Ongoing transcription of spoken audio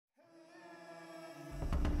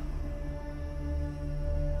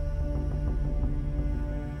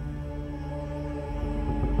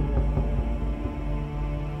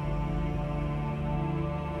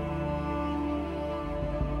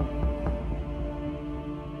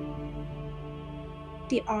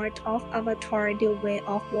The Art of Avatar: The Way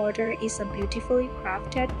of Water is a beautifully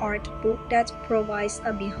crafted art book that provides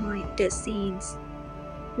a behind-the-scenes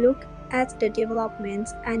look at the development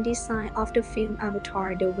and design of the film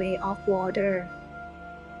Avatar: The Way of Water.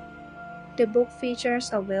 The book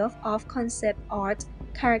features a wealth of concept art,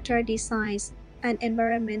 character designs, and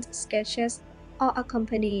environment sketches, all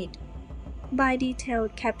accompanied by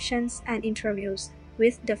detailed captions and interviews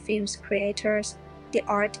with the film's creators. The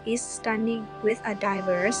art is stunning with a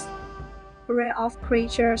diverse array of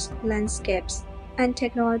creatures, landscapes, and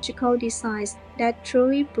technological designs that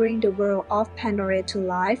truly bring the world of Pandora to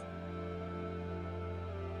life.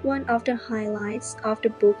 One of the highlights of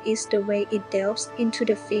the book is the way it delves into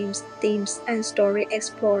the film's themes and story,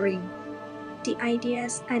 exploring the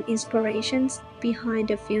ideas and inspirations behind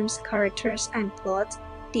the film's characters and plot.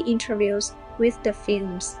 The interviews with the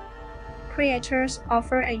film's creators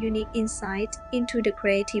offer a unique insight into the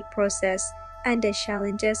creative process and the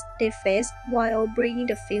challenges they face while bringing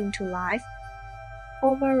the film to life.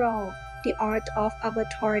 Overall, The Art of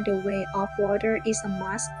Avatar: The Way of Water is a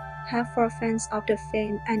must-have for fans of the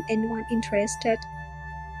film and anyone interested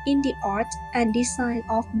in the art and design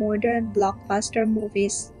of modern blockbuster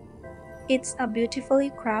movies. It's a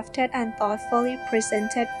beautifully crafted and thoughtfully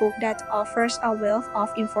presented book that offers a wealth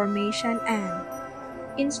of information and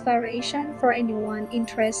inspiration for anyone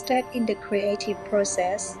interested in the creative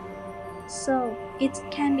process. So, it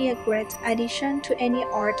can be a great addition to any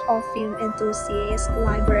art or film enthusiast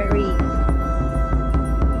library.